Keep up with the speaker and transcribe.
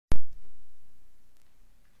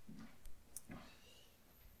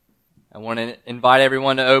I want to invite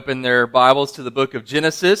everyone to open their Bibles to the book of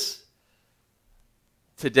Genesis.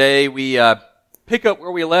 Today we pick up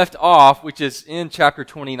where we left off, which is in chapter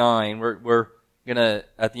 29. We're going to,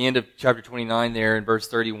 at the end of chapter 29 there in verse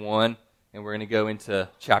 31, and we're going to go into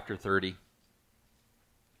chapter 30.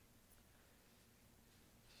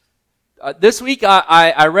 This week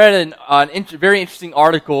I read a very interesting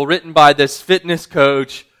article written by this fitness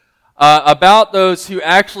coach about those who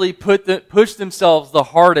actually push themselves the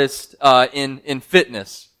hardest in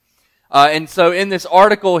fitness. And so in this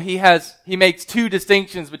article, he makes two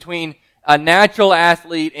distinctions between a natural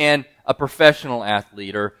athlete and a professional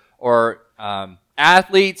athlete, or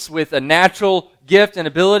athletes with a natural gift and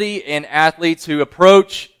ability, and athletes who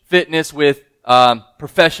approach fitness with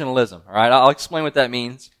professionalism. All right, I'll explain what that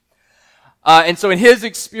means. And so in his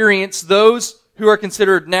experience, those who are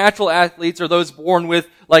considered natural athletes are those born with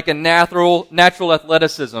like a natural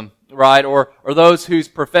athleticism, right? Or those whose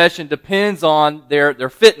profession depends on their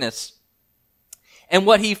fitness. And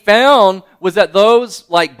what he found was that those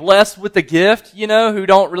like blessed with the gift, who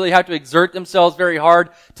don't really have to exert themselves very hard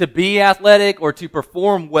to be athletic or to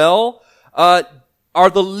perform well, are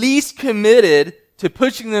the least committed to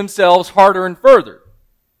pushing themselves harder and further.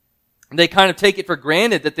 They kind of take it for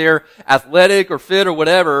granted that they're athletic or fit or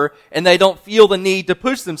whatever, and they don't feel the need to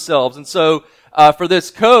push themselves. And so, for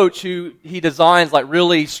this coach who he designs like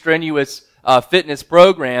really strenuous fitness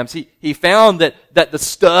programs, he found that the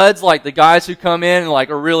studs, like the guys who come in and like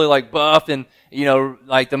are really like buff and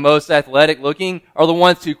like the most athletic looking, are the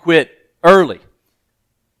ones who quit early.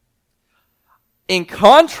 In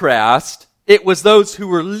contrast, it was those who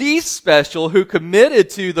were least special who committed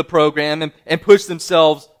to the program and pushed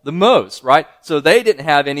themselves the most, right? So they didn't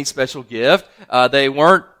have any special gift. They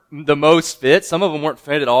weren't the most fit. Some of them weren't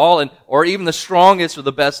fit at all, or even the strongest or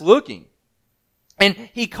the best looking. And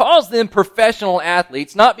he calls them professional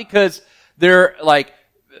athletes, not because they're like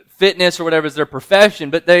fitness or whatever is their profession,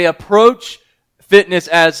 but they approach fitness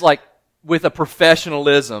as like with a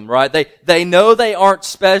professionalism, right? They know they aren't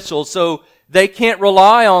special, so they can't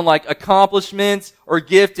rely on like accomplishments or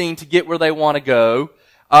gifting to get where they want to go.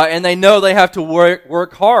 And they know they have to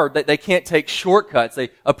work hard, that they can't take shortcuts. They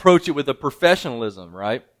approach it with a professionalism,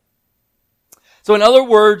 right? So in other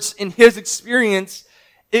words, in his experience,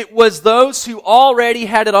 it was those who already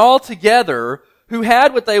had it all together, who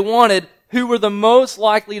had what they wanted, who were the most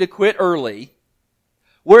likely to quit early.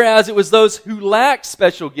 Whereas it was those who lacked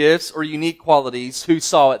special gifts or unique qualities who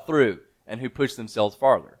saw it through and who pushed themselves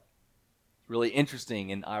farther. It's really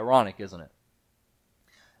interesting and ironic, isn't it?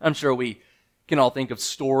 I'm sure we can all think of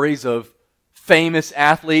stories of famous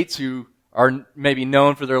athletes who are maybe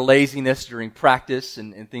known for their laziness during practice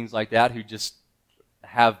and things like that, who just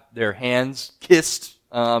have their hands kissed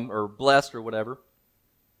or blessed or whatever.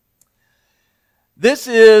 This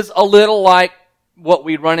is a little like what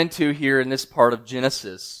we run into here in this part of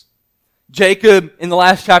Genesis. Jacob, in the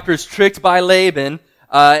last chapter, is tricked by Laban,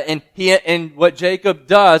 and what Jacob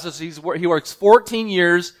does is he works 14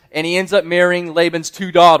 years, and he ends up marrying Laban's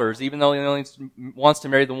two daughters. Even though he only wants to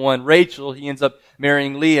marry the one, Rachel, he ends up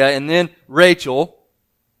marrying Leah and then Rachel.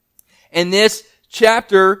 And this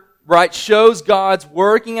chapter, right, shows God's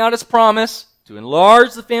working out His promise to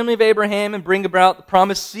enlarge the family of Abraham and bring about the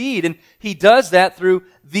promised seed. And He does that through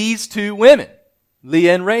these two women,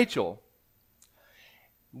 Leah and Rachel.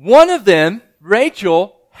 One of them,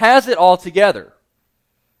 Rachel, has it all together.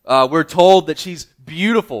 We're told that she's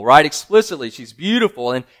beautiful, right? Explicitly, she's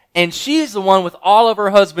beautiful, and she's the one with all of her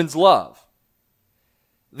husband's love.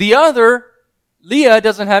 The other, Leah,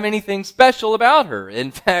 doesn't have anything special about her.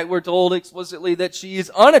 In fact, we're told explicitly that she is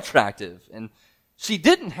unattractive, and she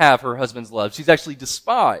didn't have her husband's love. She's actually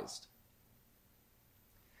despised.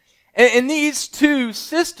 And these two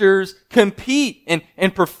sisters compete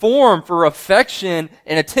and perform for affection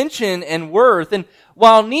and attention and worth. And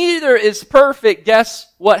while neither is perfect,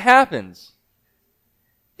 guess what happens?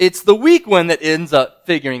 It's the weak one that ends up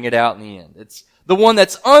figuring it out in the end. It's the one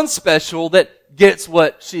that's unspecial that gets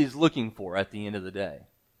what she's looking for at the end of the day.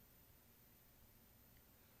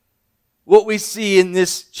 What we see in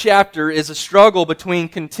this chapter is a struggle between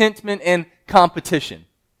contentment and competition.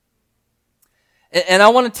 And I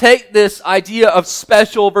want to take this idea of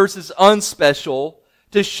special versus unspecial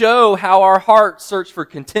to show how our hearts search for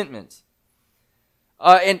contentment.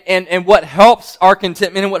 And what helps our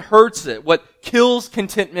contentment and what hurts it, what kills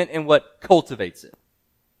contentment and what cultivates it.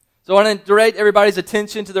 So I want to direct everybody's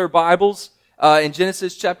attention to their Bibles in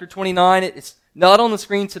Genesis chapter 29. It's not on the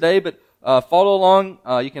screen today, but follow along.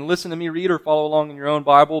 You can listen to me read or follow along in your own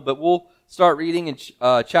Bible, but we'll start reading in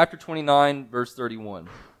chapter 29, verse 31.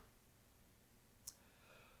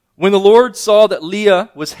 When the Lord saw that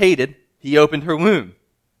Leah was hated, he opened her womb.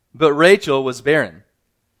 But Rachel was barren.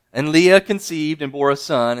 And Leah conceived and bore a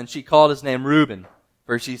son, and she called his name Reuben.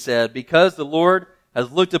 For she said, because the Lord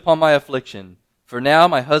has looked upon my affliction, for now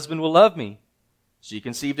my husband will love me. She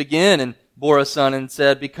conceived again and bore a son, and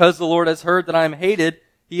said, because the Lord has heard that I am hated,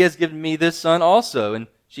 he has given me this son also. And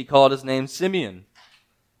she called his name Simeon.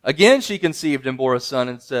 Again she conceived and bore a son,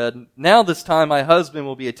 and said, now this time my husband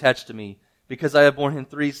will be attached to me, because I have borne him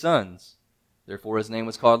 3 sons. Therefore his name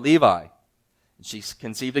was called Levi. And she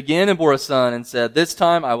conceived again and bore a son, and said, this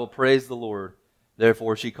time I will praise the Lord.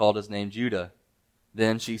 Therefore she called his name Judah.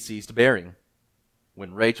 Then she ceased bearing.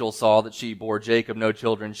 When Rachel saw that she bore Jacob no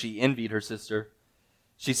children, she envied her sister.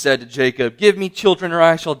 She said to Jacob, give me children or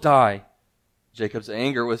I shall die. Jacob's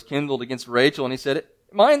anger was kindled against Rachel, and he said,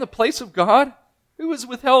 am I in the place of God? Who has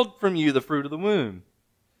withheld from you the fruit of the womb?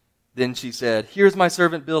 Then she said, here's my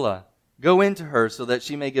servant Bilhah. Go into her so that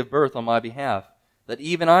she may give birth on my behalf, that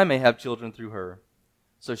even I may have children through her.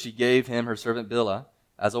 So she gave him her servant Bilhah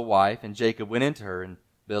as a wife, and Jacob went into her, and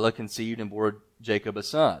Bilhah conceived and bore Jacob a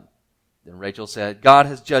son. Then Rachel said, God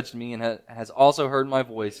has judged me and has also heard my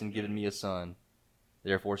voice and given me a son.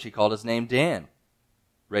 Therefore she called his name Dan.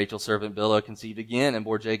 Rachel's servant Bilhah conceived again and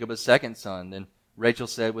bore Jacob a second son. Then Rachel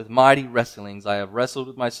said, with mighty wrestlings I have wrestled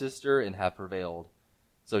with my sister and have prevailed.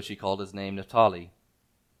 So she called his name Naphtali.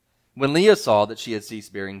 When Leah saw that she had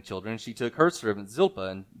ceased bearing children, she took her servant Zilpah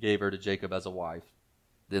and gave her to Jacob as a wife.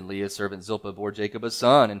 Then Leah's servant Zilpah bore Jacob a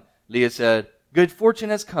son, and Leah said, good fortune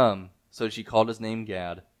has come. So she called his name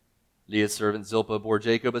Gad. Leah's servant Zilpah bore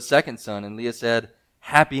Jacob a second son, and Leah said,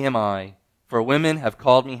 happy am I, for women have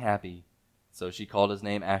called me happy. So she called his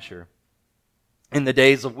name Asher. In the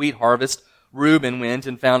days of wheat harvest, Reuben went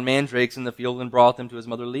and found mandrakes in the field and brought them to his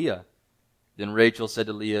mother Leah. Then Rachel said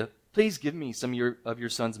to Leah, please give me some of your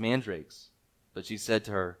son's mandrakes. But she said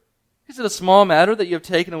to her, is it a small matter that you have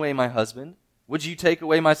taken away my husband? Would you take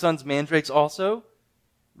away my son's mandrakes also?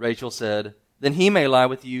 Rachel said, then he may lie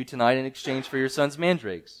with you tonight in exchange for your son's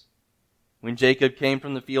mandrakes. When Jacob came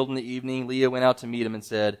from the field in the evening, Leah went out to meet him and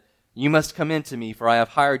said, you must come in to me, for I have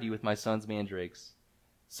hired you with my son's mandrakes.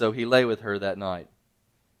 So he lay with her that night.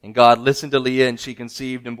 And God listened to Leah, and she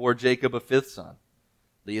conceived and bore Jacob a 5th son.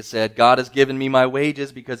 Leah said, God has given me my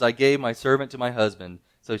wages because I gave my servant to my husband.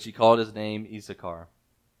 So she called his name Issachar.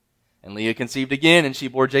 And Leah conceived again, and she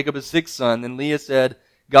bore Jacob a 6th son. Then Leah said,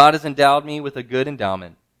 God has endowed me with a good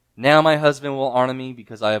endowment. Now my husband will honor me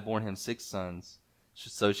because I have borne him 6 sons.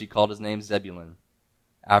 So she called his name Zebulun.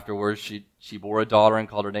 Afterwards she bore a daughter and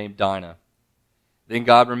called her name Dinah. Then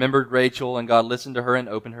God remembered Rachel, and God listened to her and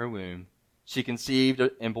opened her womb. She conceived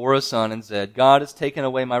and bore a son and said, God has taken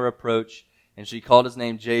away my reproach. And she called his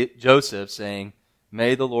name Joseph, saying,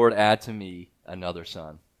 may the Lord add to me another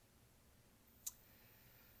son.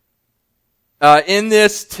 In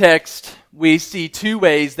this text, we see 2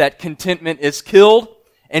 ways that contentment is killed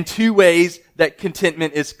and 2 ways that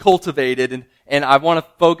contentment is cultivated. And I want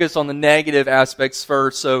to focus on the negative aspects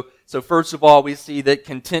first. So first of all, we see that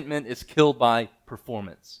contentment is killed by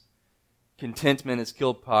performance. Contentment is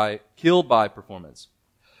killed by performance.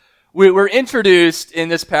 We're introduced in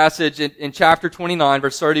this passage in chapter 29,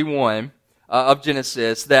 verse 31 of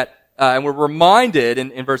Genesis, that and we're reminded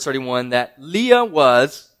in verse 31 that Leah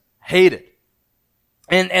was hated.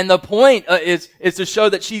 And the point is to show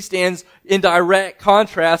that she stands in direct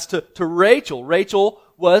contrast to Rachel. Rachel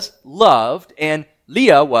was loved and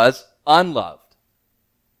Leah was unloved.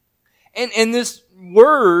 And this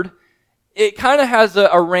word, it kind of has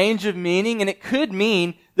a range of meaning, and it could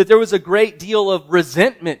mean that there was a great deal of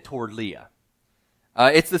resentment toward Leah.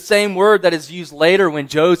 It's the same word that is used later when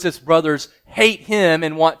Joseph's brothers hate him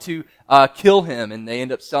and want to kill him, and they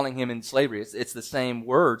end up selling him in slavery. It's the same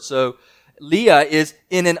word. So Leah is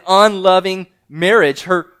in an unloving marriage.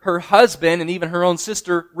 Her husband and even her own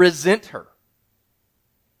sister resent her.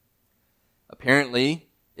 Apparently,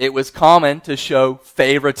 it was common to show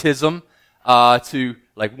favoritism to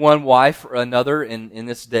like one wife or another in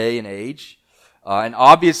this day and age. And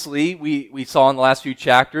obviously, we saw in the last few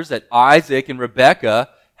chapters that Isaac and Rebekah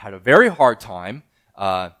had a very hard time.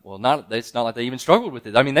 It's not like they even struggled with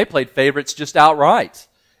it. I mean, they played favorites just outright.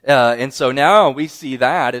 And so now we see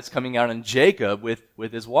that it's coming out in Jacob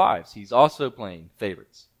with his wives. He's also playing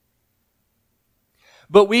favorites.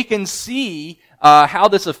 But we can see how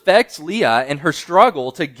this affects Leah and her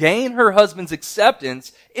struggle to gain her husband's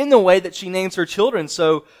acceptance in the way that she names her children.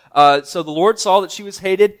 So the Lord saw that she was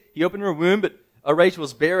hated. He opened her womb, but Rachel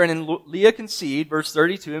was barren, and Leah conceived, verse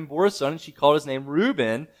 32, and bore a son, and she called his name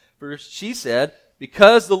Reuben, for she said,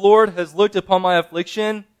 because the Lord has looked upon my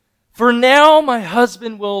affliction, for now my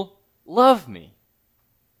husband will love me.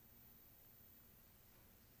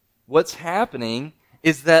 what's happening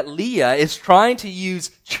is that Leah is trying to use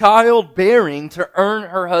childbearing to earn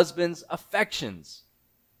her husband's affections.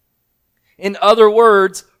 In other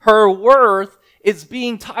words, her worth is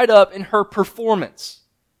being tied up in her performance.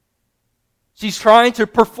 She's trying to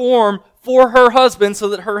perform for her husband so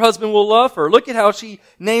that her husband will love her. Look at how she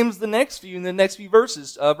names the next few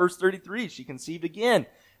verses. Verse 33, she conceived again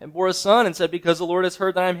and bore a son and said, because the Lord has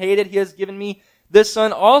heard that I am hated, he has given me this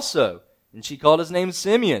son also. And she called his name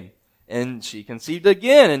Simeon. And she conceived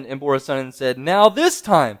again and bore a son and said, now this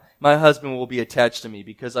time my husband will be attached to me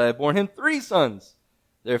because I have borne him 3 sons.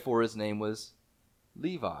 Therefore his name was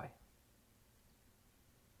Levi.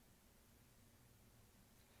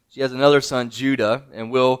 She has another son, Judah,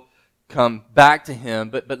 and we'll come back to him.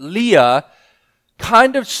 But Leah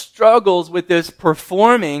kind of struggles with this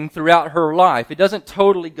performing throughout her life. It doesn't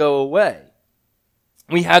totally go away.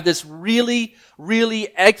 We have this really,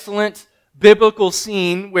 really excellent biblical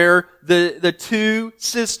scene where the 2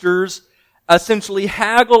 sisters essentially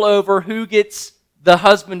haggle over who gets the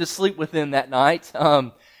husband to sleep with them that night.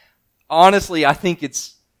 Honestly, I think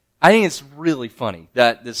it's really funny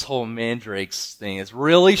that this whole mandrakes thing is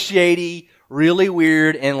really shady, really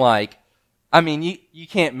weird, and you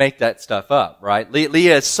can't make that stuff up, right?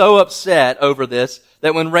 Leah is so upset over this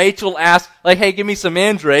that when Rachel asks, hey, give me some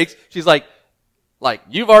mandrakes, she's like,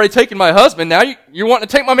 you've already taken my husband, now you want to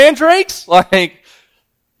take my mandrakes?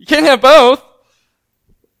 You can't have both.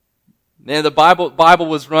 And the Bible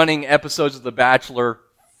was running episodes of The Bachelor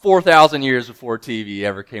 4,000 years before TV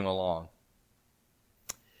ever came along.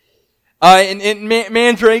 And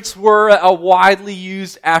mandrakes were a widely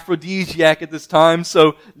used aphrodisiac at this time,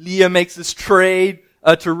 so Leah makes this trade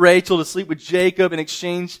to Rachel to sleep with Jacob in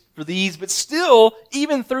exchange for these, but still,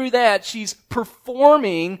 even through that, she's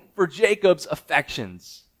performing for Jacob's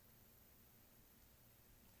affections.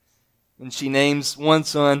 And she names one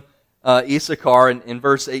son Issachar in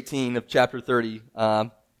verse 18 of chapter 30.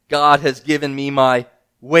 God has given me my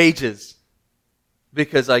wages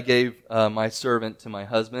because I gave my servant to my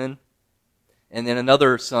husband. And then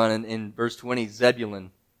another son in verse 20,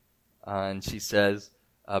 Zebulun. And she says,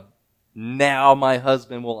 now my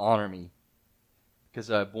husband will honor me because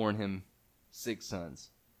I have borne him 6 sons.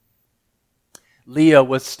 Leah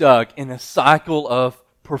was stuck in a cycle of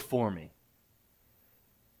performing.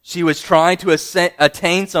 She was trying to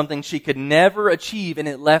attain something she could never achieve, and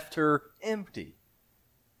it left her empty.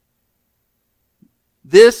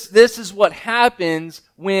 This is what happens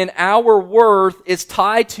when our worth is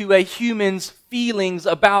tied to a human's feelings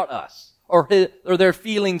about us or their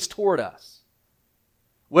feelings toward us.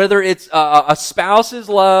 Whether it's a spouse's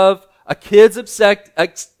love, a kid's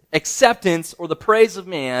acceptance, or the praise of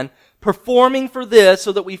man, performing for this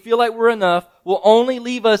so that we feel like we're enough will only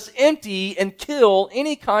leave us empty and kill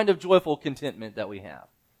any kind of joyful contentment that we have.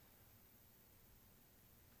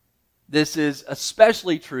 This is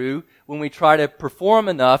especially true when we try to perform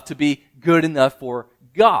enough to be good enough for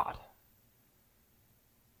God.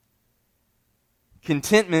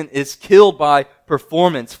 Contentment is killed by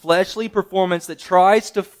performance, fleshly performance that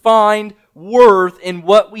tries to find worth in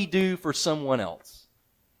what we do for someone else.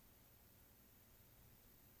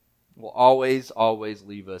 Will always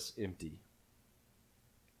leave us empty.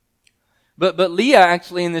 But Leah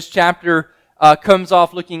actually in this chapter comes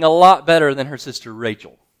off looking a lot better than her sister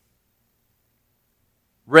Rachel.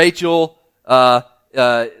 Leah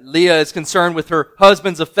is concerned with her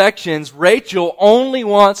husband's affections. Rachel only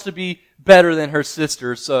wants to be better than her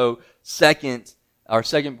sister. So our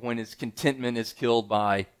second point is contentment is killed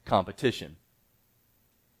by competition.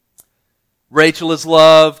 Rachel is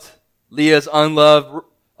loved. Leah is unloved.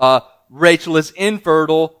 Rachel is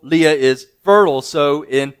infertile. Leah is fertile. So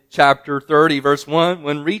in chapter 30, verse 1,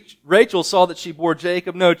 when Rachel saw that she bore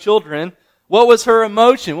Jacob no children, what was her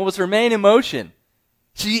emotion? What was her main emotion?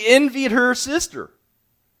 She envied her sister.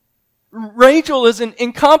 Rachel is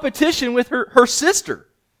in competition with her sister.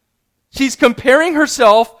 She's comparing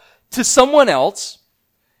herself to someone else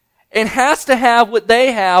and has to have what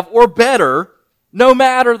they have or better, no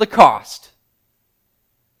matter the cost.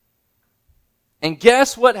 And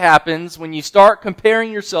guess what happens when you start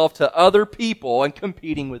comparing yourself to other people and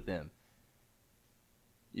competing with them?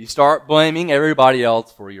 You start blaming everybody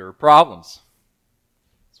else for your problems.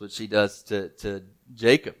 That's what she does to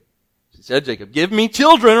Jacob. She said, Jacob, give me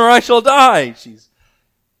children or I shall die. She's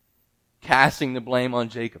casting the blame on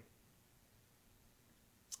Jacob.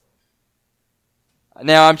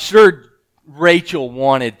 Now, I'm sure Rachel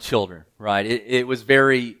wanted children, right? It was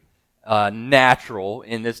very natural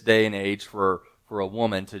in this day and age for a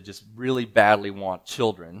woman to just really badly want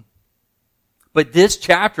children. But this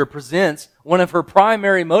chapter presents one of her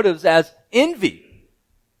primary motives as envy.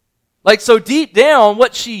 Like, so deep down,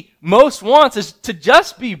 what she most wants is to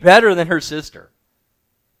just be better than her sister.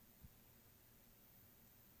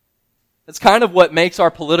 That's kind of what makes our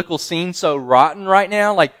political scene so rotten right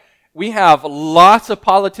now. Like, we have lots of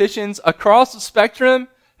politicians across the spectrum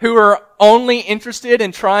who are only interested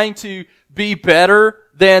in trying to be better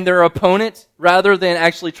than their opponent rather than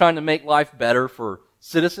actually trying to make life better for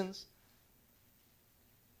citizens.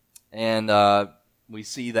 And we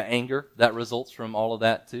see the anger that results from all of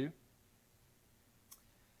that too.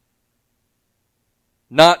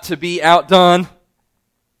 Not to be outdone,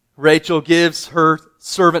 Rachel gives her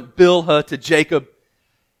servant Bilhah to Jacob.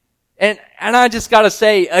 And I just got to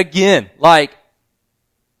say again, like,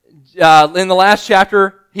 in the last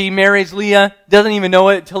chapter, he marries Leah, doesn't even know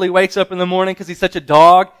it until he wakes up in the morning because he's such a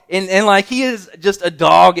dog. And like, he is just a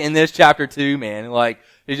dog in this chapter too, man. Like,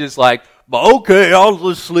 he's just like, okay, I'll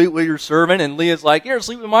just sleep with your servant. And Leah's like, here,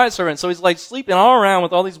 sleep with my servant. So he's like sleeping all around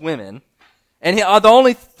with all these women. And the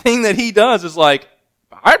only thing that he does is like,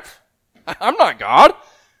 I'm not God.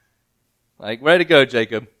 Like, way to go,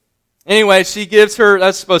 Jacob. Anyway, she gives her,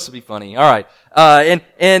 that's supposed to be funny. All right.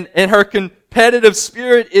 And her competitive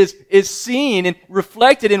spirit is seen and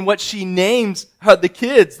reflected in what she names the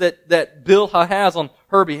kids that Bilhah has on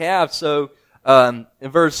her behalf. So,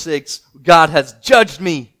 in verse 6, God has judged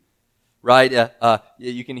me. Right?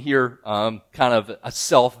 You can hear, kind of a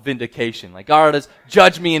self-vindication. Like, God has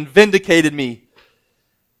judged me and vindicated me.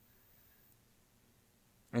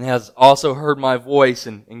 And has also heard my voice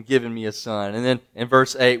and given me a son. And then in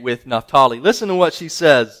verse 8 with Naphtali, listen to what she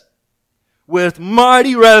says. With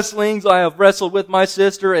mighty wrestlings I have wrestled with my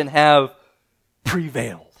sister and have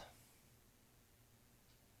prevailed.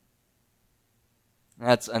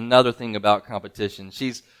 That's another thing about competition.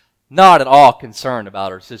 She's not at all concerned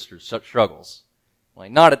about her sister's struggles.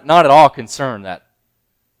 Like, not at all concerned that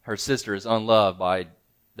her sister is unloved by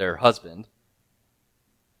their husband.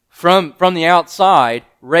 From the outside,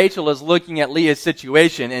 Rachel is looking at Leah's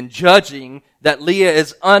situation and judging that Leah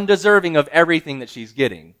is undeserving of everything that she's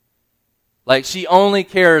getting. Like, she only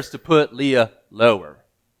cares to put Leah lower.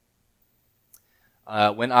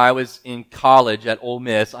 When I was in college at Ole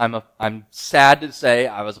Miss, I'm sad to say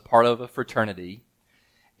I was a part of a fraternity.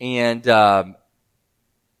 And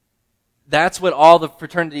that's what all the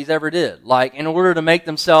fraternities ever did. Like, in order to make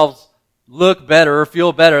themselves look better or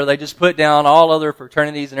feel better, they just put down all other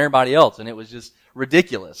fraternities and everybody else, and it was just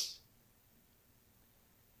ridiculous.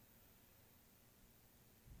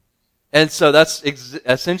 And so that's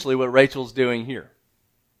essentially what Rachel's doing here.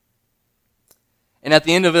 And at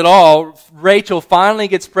the end of it all, Rachel finally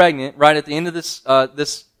gets pregnant, right at the end of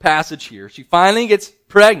this passage here. She finally gets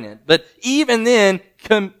pregnant, but even then,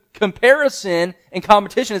 comparison and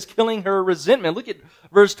competition is killing her resentment. Look at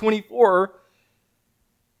verse 24.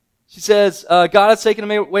 She says, God has taken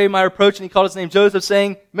away my reproach, and he called his name Joseph,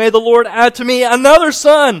 saying, may the Lord add to me another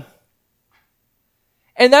son.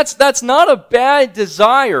 And that's not a bad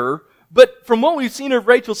desire, but from what we've seen of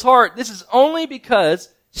Rachel's heart, this is only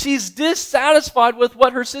because she's dissatisfied with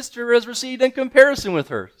what her sister has received in comparison with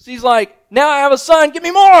her. She's like, now I have a son, give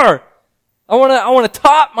me more. I want to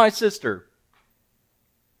top my sister.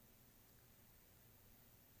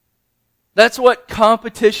 That's what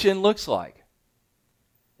competition looks like.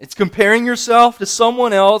 It's comparing yourself to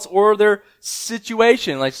someone else or their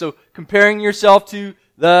situation. Like, so comparing yourself to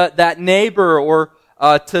that neighbor or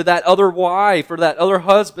to that other wife or that other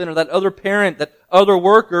husband or that other parent, that other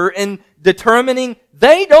worker, and determining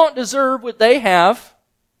they don't deserve what they have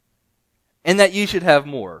and that you should have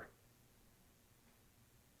more.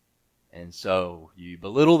 And so you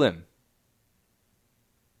belittle them.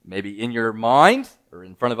 Maybe in your mind or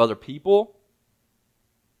in front of other people.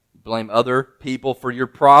 Blame other people for your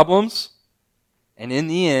problems. And in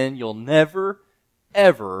the end, you'll never,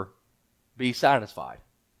 ever be satisfied.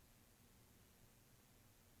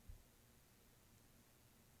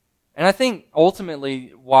 And I think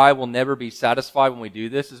ultimately why we'll never be satisfied when we do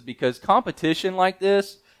this is because competition like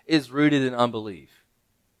this is rooted in unbelief.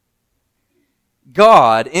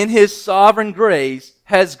 God, in His sovereign grace,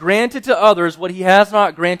 has granted to others what He has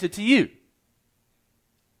not granted to you.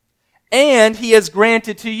 And He has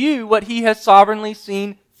granted to you what He has sovereignly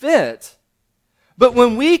seen fit. But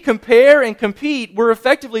when we compare and compete, we're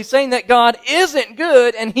effectively saying that God isn't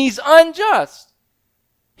good and He's unjust.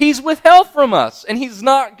 He's withheld from us, and He's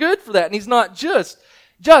not good for that, and He's not just.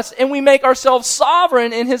 And we make ourselves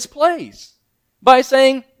sovereign in His place by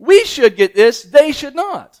saying, we should get this, they should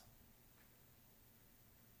not.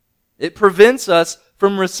 It prevents us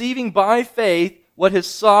from receiving by faith what His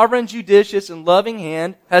sovereign, judicious, and loving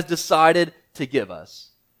hand has decided to give us.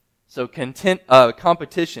 So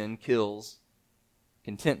competition kills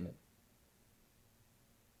contentment.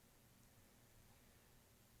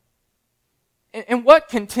 And what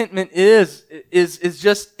contentment is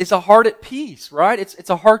just a heart at peace, right? It's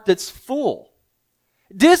a heart that's full.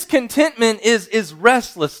 Discontentment is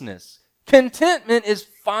restlessness. Contentment is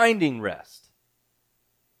finding rest.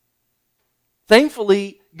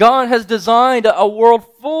 Thankfully, God has designed a world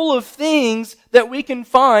full of things that we can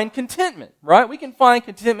find contentment, right? We can find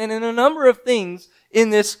contentment in a number of things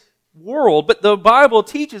in this world, but the Bible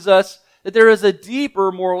teaches us that there is a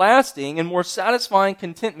deeper, more lasting, and more satisfying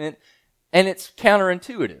contentment, and it's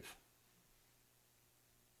counterintuitive.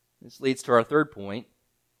 This leads to our third point.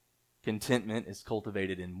 Contentment is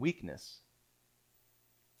cultivated in weakness.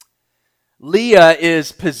 Leah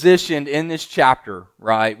is positioned in this chapter,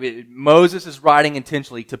 right? Moses is writing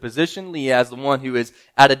intentionally to position Leah as the one who is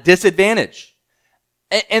at a disadvantage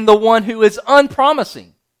and the one who is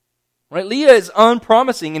unpromising. Right? Leah is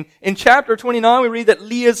unpromising. And in chapter 29, we read that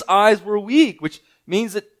Leah's eyes were weak, which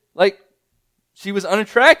means that, she was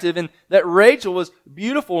unattractive, and that Rachel was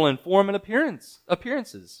beautiful in form and appearance.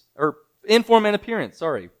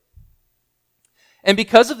 And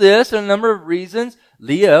because of this, and a number of reasons,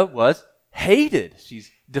 Leah was hated. She's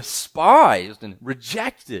despised and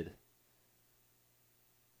rejected.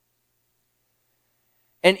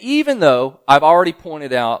 And even though I've already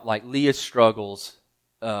pointed out, Leah's struggles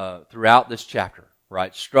throughout this chapter,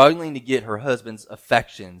 right? Struggling to get her husband's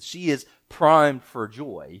affections. She is primed for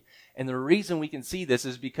joy. And the reason we can see this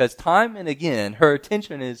is because time and again, her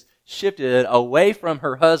attention is shifted away from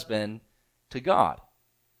her husband to God.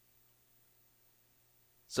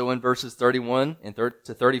 So in verses 31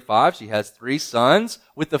 to 35, she has 3 sons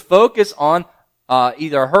with the focus on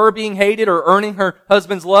either her being hated or earning her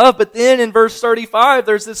husband's love. But then in verse 35,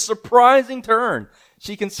 there's this surprising turn.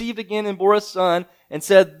 She conceived again and bore a son and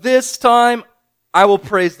said, "This time I will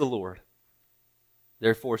praise the Lord."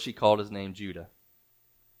 Therefore she called his name Judah.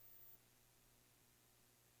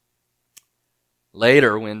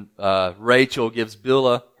 Later, when Rachel gives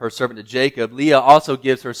Bilhah, her servant, to Jacob, Leah also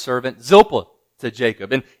gives her servant Zilpah to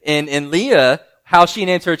Jacob. And Leah, how she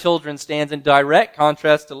names her children stands in direct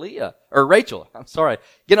contrast to Rachel. I'm sorry,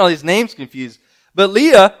 getting all these names confused. But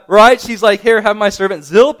Leah, right, she's like, "Here, have my servant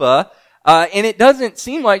Zilpah." And it doesn't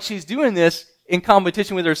seem like she's doing this in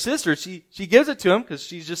competition with her sister. She gives it to him because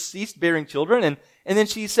she's just ceased bearing children. And then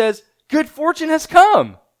she says, "Good fortune has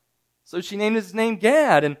come." So she named his name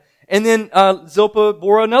Gad. And then Zilpah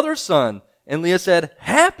bore another son. And Leah said,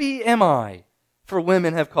 "Happy am I, for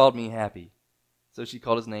women have called me happy." So she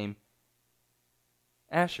called his name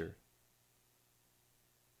Asher.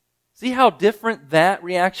 See how different that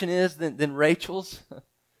reaction is than Rachel's?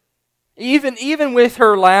 Even with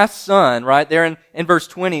her last son, right there in verse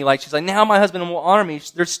 20, she's like, "Now my husband will honor me."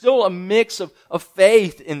 There's still a mix of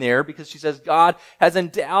faith in there because she says, God has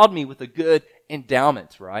endowed me with a good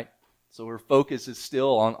endowment, right? So her focus is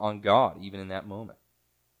still on God, even in that moment.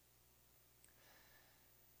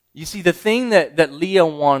 You see, the thing that Leah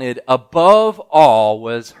wanted above all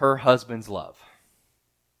was her husband's love.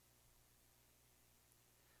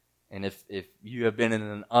 And if you have been in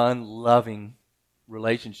an unloving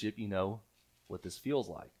relationship, you know what this feels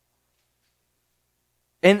like.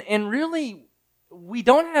 And really, we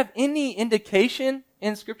don't have any indication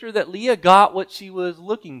in Scripture that Leah got what she was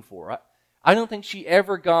looking for. I don't think she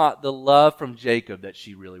ever got the love from Jacob that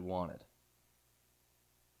she really wanted.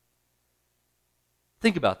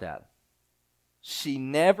 Think about that. She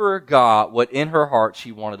never got what in her heart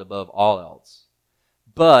she wanted above all else.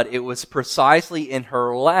 But it was precisely in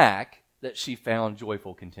her lack that she found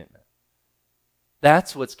joyful contentment.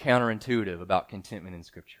 That's what's counterintuitive about contentment in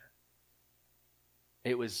Scripture.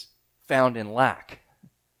 It was found in lack.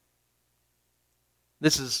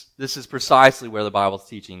 This is precisely where the Bible's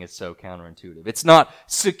teaching is so counterintuitive. It's not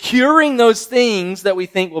securing those things that we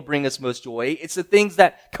think will bring us most joy. It's the things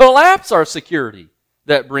that collapse our security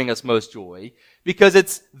that bring us most joy. Because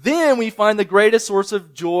it's then we find the greatest source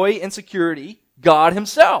of joy and security, God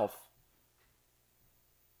Himself.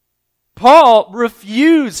 Paul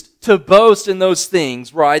refused to boast in those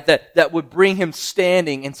things, right, that would bring him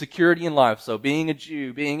standing and security in life. So being a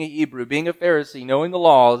Jew, being a Hebrew, being a Pharisee, knowing the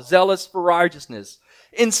law, zealous for righteousness.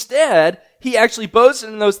 Instead, he actually boasted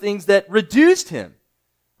in those things that reduced him.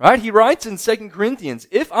 Right? He writes in 2 Corinthians,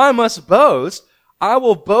 "If I must boast, I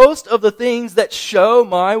will boast of the things that show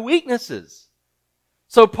my weaknesses."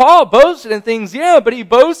 So Paul boasted in things, but he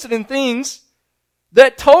boasted in things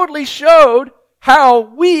that totally showed how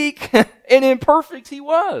weak and imperfect he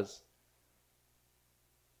was.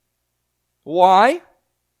 Why?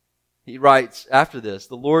 He writes after this,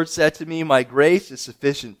 "The Lord said to me, my grace is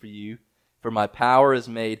sufficient for you, for my power is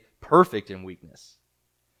made perfect in weakness.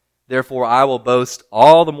 Therefore I will boast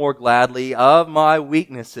all the more gladly of my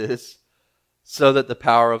weaknesses, so that the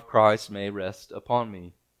power of Christ may rest upon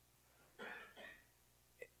me.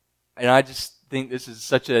 And I just think this is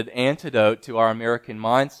such an antidote to our American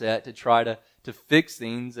mindset to try to fix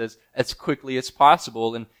things as quickly as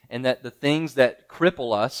possible, and that the things that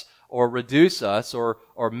cripple us or reduce us or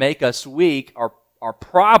make us weak are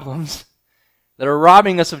problems that are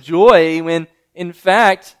robbing us of joy, when in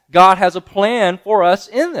fact God has a plan for us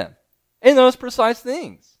in them, in those precise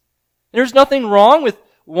things. There's nothing wrong with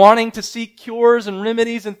wanting to seek cures and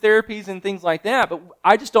remedies and therapies and things like that, but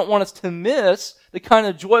I just don't want us to miss the kind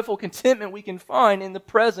of joyful contentment we can find in the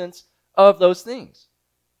presence of those things.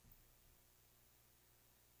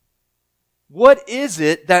 What is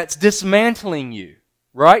it that's dismantling you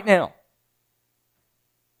right now?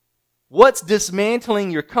 What's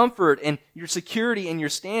dismantling your comfort and your security and your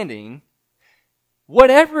standing?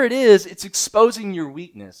 Whatever it is, it's exposing your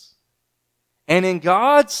weakness. And in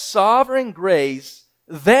God's sovereign grace,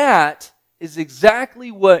 that is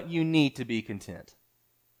exactly what you need to be content.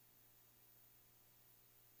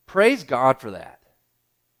 Praise God for that.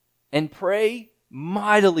 And pray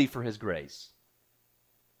mightily for His grace.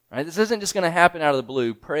 Right? This isn't just going to happen out of the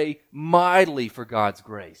blue. Pray mightily for God's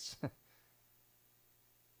grace.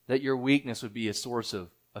 That your weakness would be a source of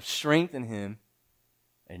strength in Him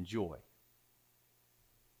and joy.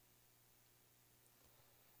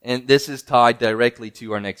 And this is tied directly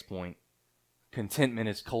to our next point. Contentment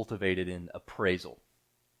is cultivated in appraisal.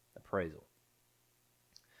 Appraisal.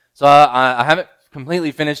 So I haven't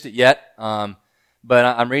completely finished it yet, but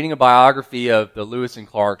I'm reading a biography of the Lewis and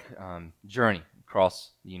Clark journey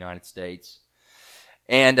across the United States.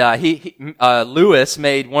 And Lewis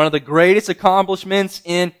made one of the greatest accomplishments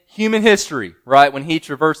in human history, right, when he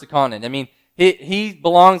traversed the continent. I mean, he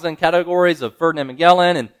belongs in categories of Ferdinand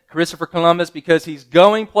Magellan and Christopher Columbus because he's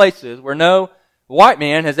going places where no white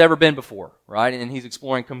man has ever been before, right? And he's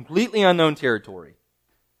exploring completely unknown territory.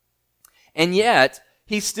 And yet,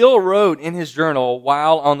 he still wrote in his journal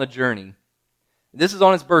while on the journey. This is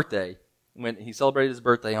on his birthday, when he celebrated his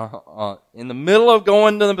birthday in the middle of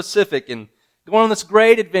going to the Pacific and going on this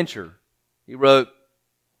great adventure. He wrote,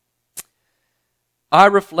 I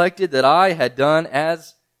reflected that I had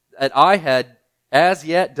as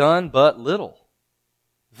yet done but little,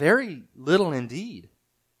 very little indeed,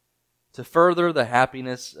 to further the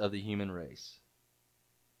happiness of the human race.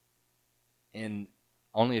 And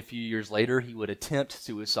only a few years later, he would attempt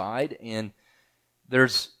suicide, and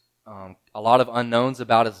there's a lot of unknowns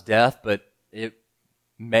about his death, but it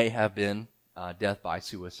may have been death by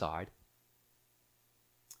suicide.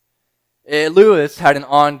 Lewis had an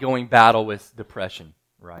ongoing battle with depression,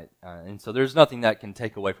 right? And so there's nothing that can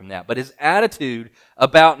take away from that. But his attitude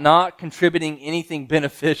about not contributing anything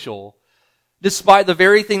beneficial, despite the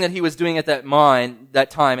very thing that he was doing at that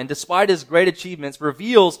time, and despite his great achievements,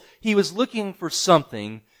 reveals he was looking for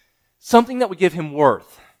something that would give him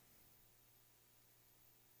worth.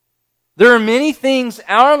 There are many things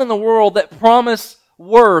out in the world that promise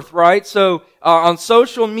worth, right? So on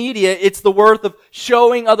social media, it's the worth of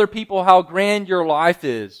showing other people how grand your life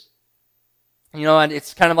is. You know, and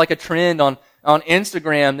it's kind of like a trend on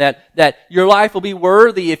Instagram that your life will be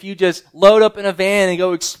worthy if you just load up in a van and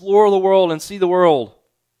go explore the world and see the world.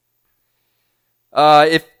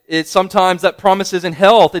 If it's sometimes that promise isn't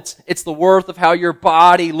health, it's the worth of how your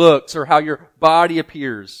body looks or how your body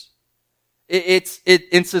appears. It's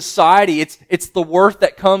in society, it's the worth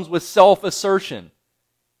that comes with self-assertion.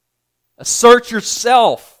 Assert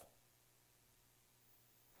yourself.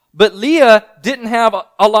 But Leah didn't have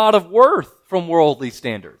a lot of worth from worldly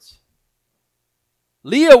standards.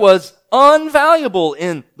 Leah was unvaluable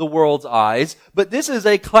in the world's eyes, but this is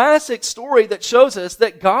a classic story that shows us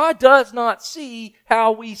that God does not see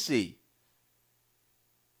how we see.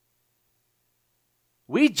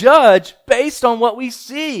 We judge based on what we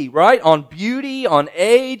see, right? On beauty, on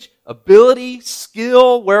age, ability,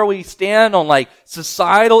 skill, where we stand on like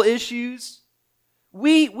societal issues.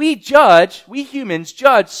 We humans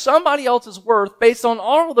judge somebody else's worth based on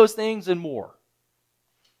all of those things and more.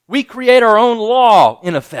 We create our own law,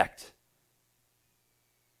 in effect.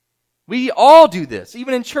 We all do this,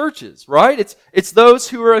 even in churches, right? It's those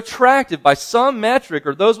who are attractive by some metric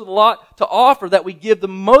or those with a lot to offer that we give the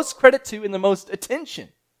most credit to and the most attention.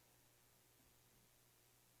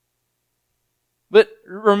 But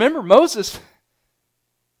remember Moses.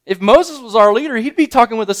 If Moses was our leader, he'd be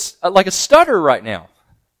talking with like a stutter right now.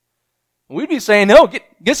 We'd be saying, no,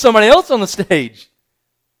 get somebody else on the stage.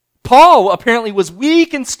 Paul apparently was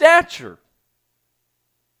weak in stature.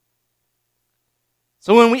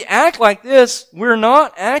 So when we act like this, we're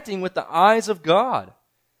not acting with the eyes of God.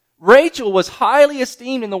 Rachel was highly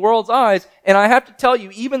esteemed in the world's eyes, and I have to tell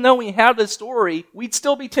you, even though we have this story, we'd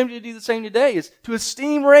still be tempted to do the same today, is to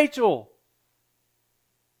esteem Rachel.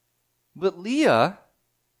 But Leah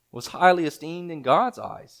was highly esteemed in God's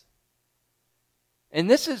eyes. And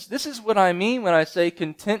this is what I mean when I say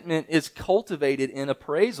contentment is cultivated in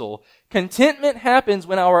appraisal. Contentment happens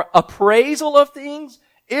when our appraisal of things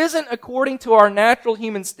isn't according to our natural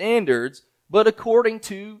human standards, but according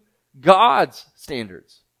to God's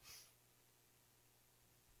standards.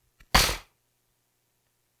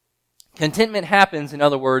 Contentment happens, in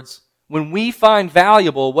other words, when we find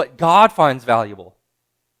valuable what God finds valuable.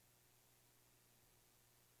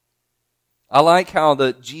 I like how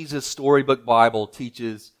the Jesus Storybook Bible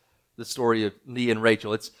teaches the story of Leah and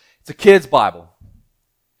Rachel. It's a kid's Bible.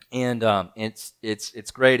 And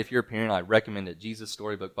it's great. If you're a parent, I recommend it. Jesus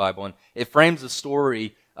Storybook Bible. And it frames the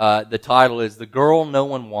story. The title is The Girl No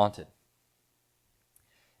One Wanted.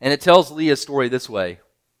 And it tells Leah's story this way.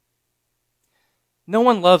 "No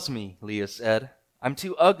one loves me," Leah said. "I'm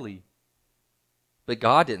too ugly." But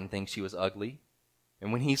God didn't think she was ugly.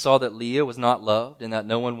 And when he saw that Leah was not loved and that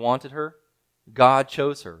no one wanted her, God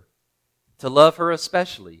chose her, to love her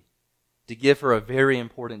especially, to give her a very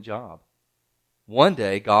important job. One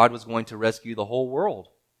day, God was going to rescue the whole world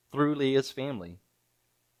through Leah's family.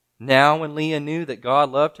 Now, when Leah knew that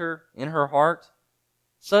God loved her in her heart,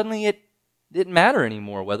 suddenly it didn't matter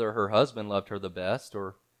anymore whether her husband loved her the best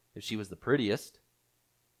or if she was the prettiest.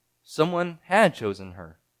 Someone had chosen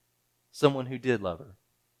her, someone who did love her.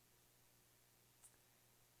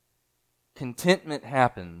 Contentment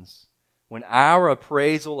happens when our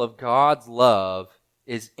appraisal of God's love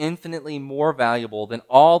is infinitely more valuable than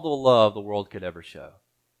all the love the world could ever show.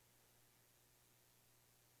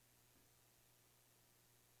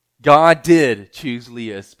 God did choose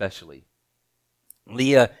Leah especially.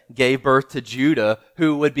 Leah gave birth to Judah,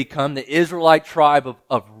 who would become the Israelite tribe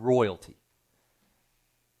of royalty.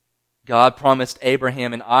 God promised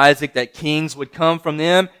Abraham and Isaac that kings would come from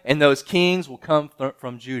them, and those kings will come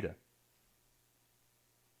from Judah.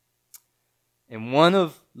 And one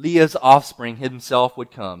of Leah's offspring himself would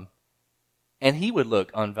come, and he would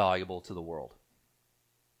look unvaluable to the world.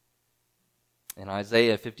 In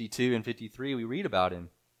Isaiah 52 and 53, we read about him.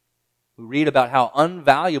 We read about how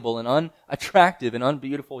unvaluable and unattractive and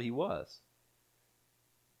unbeautiful he was.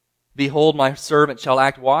 "Behold, my servant shall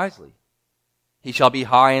act wisely. He shall be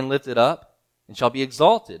high and lifted up, and shall be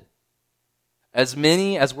exalted. As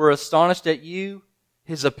many as were astonished at you,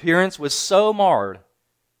 his appearance was so marred,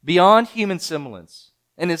 beyond human semblance,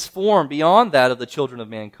 and his form beyond that of the children of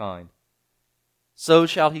mankind. So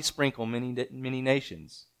shall he sprinkle many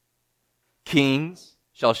nations. Kings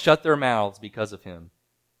shall shut their mouths because of him.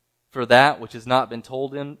 For that which has not been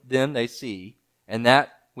told them they see, and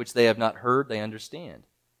that which they have not heard they understand.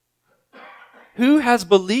 Who has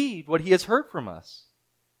believed what he has heard from us?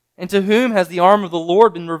 And to whom has the arm of the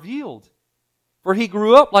Lord been revealed? For he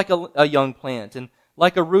grew up like a young plant, and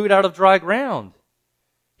like a root out of dry ground.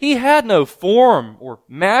 He had no form or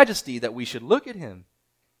majesty that we should look at him,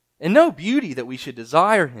 and no beauty that we should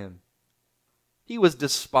desire him. He was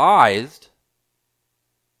despised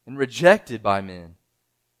and rejected by men,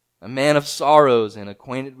 a man of sorrows and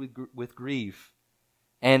acquainted with grief.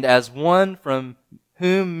 And as one from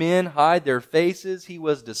whom men hide their faces, he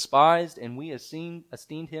was despised, and we esteemed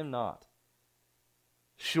him not.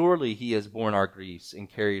 Surely he has borne our griefs and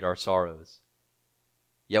carried our sorrows.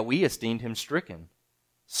 Yet we esteemed him stricken,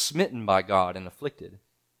 smitten by God, and afflicted.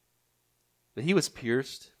 But he was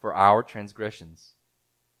pierced for our transgressions.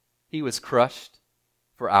 He was crushed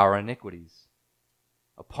for our iniquities.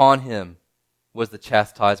 Upon him was the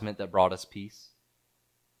chastisement that brought us peace,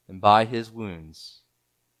 and by his wounds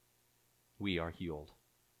we are healed."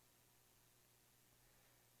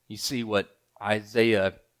 You see, what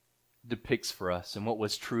Isaiah depicts for us and what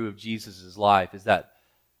was true of Jesus' life is that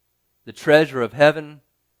the treasure of heaven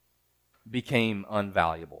became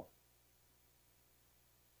unvaluable.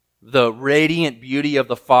 The radiant beauty of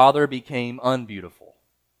the Father became unbeautiful.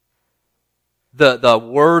 The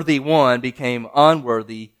worthy one became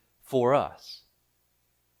unworthy for us.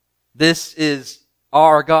 This is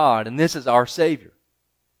our God, and this is our Savior.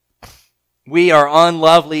 We are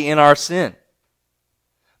unlovely in our sin.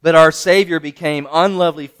 But our Savior became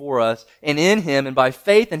unlovely for us, and in him and by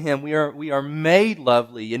faith in him we are made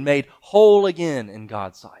lovely and made whole again in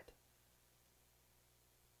God's sight.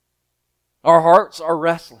 Our hearts are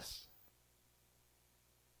restless.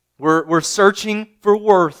 We're searching for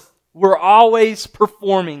worth. We're always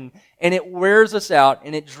performing, and it wears us out,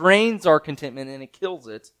 and it drains our contentment, and it kills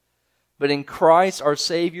it. But in Christ, our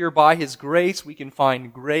Savior, by his grace, we can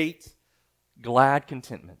find great, glad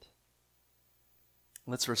contentment.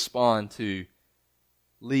 Let's respond to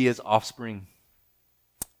Leah's offspring,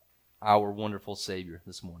 our wonderful Savior,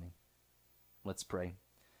 this morning. Let's pray.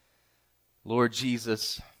 Lord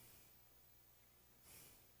Jesus,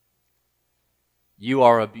 you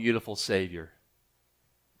are a beautiful Savior,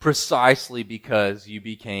 precisely because you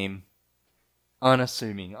became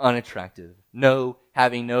unassuming, unattractive,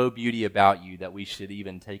 having no beauty about you that we should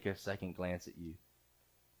even take a second glance at you.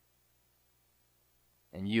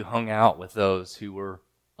 And you hung out with those who were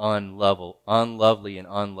unlovely and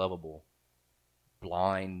unlovable,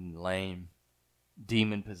 blind and lame,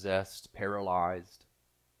 demon-possessed, paralyzed,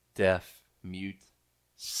 deaf, mute,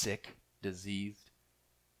 sick, diseased.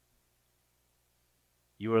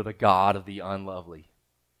 You are the God of the unlovely,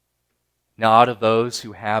 not of those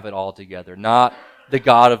who have it all together, not the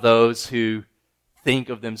God of those who think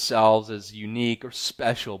of themselves as unique or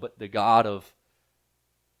special, but the God of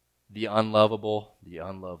the unlovable, the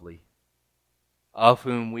unlovely, of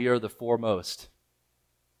whom we are the foremost.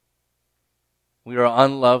 We are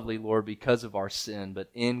unlovely, Lord, because of our sin, but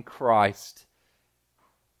in Christ,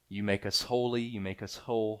 you make us holy, you make us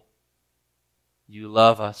whole. You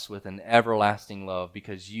love us with an everlasting love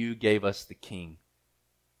because you gave us the King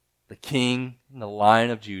in the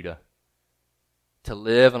Lion of Judah, to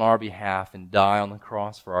live on our behalf and die on the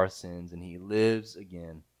cross for our sins, and he lives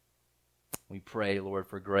again. We pray, Lord,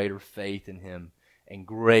 for greater faith in him and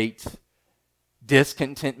great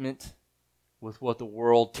discontentment with what the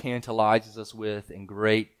world tantalizes us with, and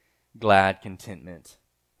great glad contentment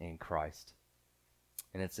in Christ.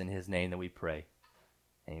 And it's in his name that we pray.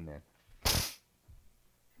 Amen.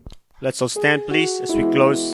 Let's all stand, please, as we close